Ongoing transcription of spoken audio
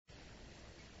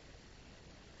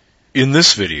In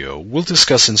this video, we'll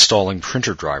discuss installing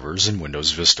printer drivers in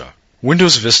Windows Vista.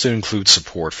 Windows Vista includes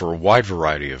support for a wide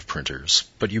variety of printers,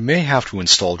 but you may have to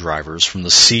install drivers from the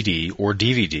CD or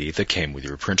DVD that came with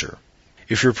your printer.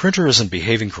 If your printer isn't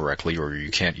behaving correctly or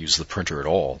you can't use the printer at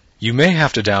all, you may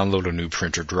have to download a new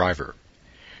printer driver.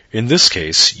 In this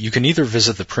case, you can either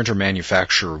visit the printer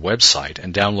manufacturer website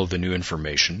and download the new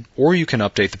information, or you can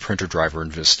update the printer driver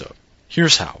in Vista.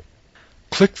 Here's how.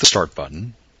 Click the Start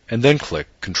button, and then click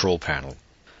Control Panel.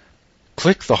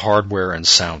 Click the Hardware and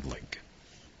Sound link.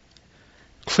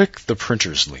 Click the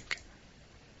Printers link.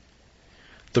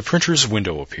 The printer's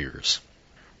window appears.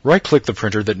 Right-click the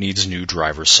printer that needs new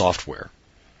driver software.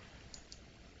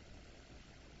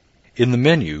 In the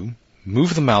menu,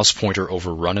 move the mouse pointer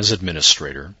over Run as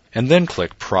Administrator, and then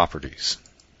click Properties.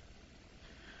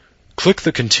 Click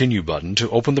the Continue button to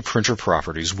open the Printer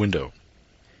Properties window.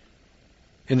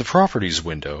 In the Properties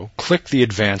window, click the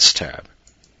Advanced tab.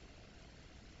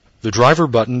 The Driver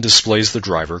button displays the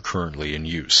driver currently in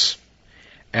use.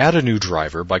 Add a new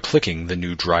driver by clicking the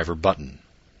New Driver button.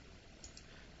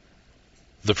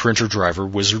 The Printer Driver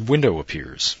Wizard window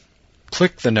appears.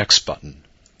 Click the Next button.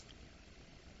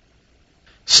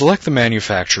 Select the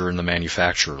manufacturer in the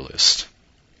manufacturer list.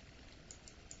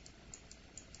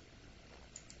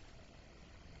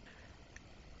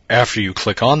 After you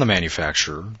click on the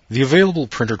manufacturer, the available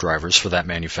printer drivers for that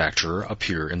manufacturer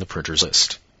appear in the printers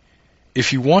list.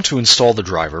 If you want to install the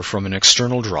driver from an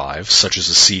external drive, such as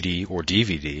a CD or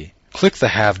DVD, click the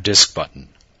Have Disk button.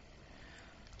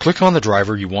 Click on the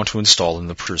driver you want to install in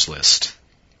the printers list,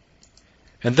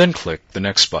 and then click the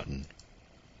Next button.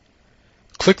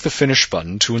 Click the Finish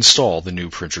button to install the new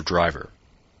printer driver.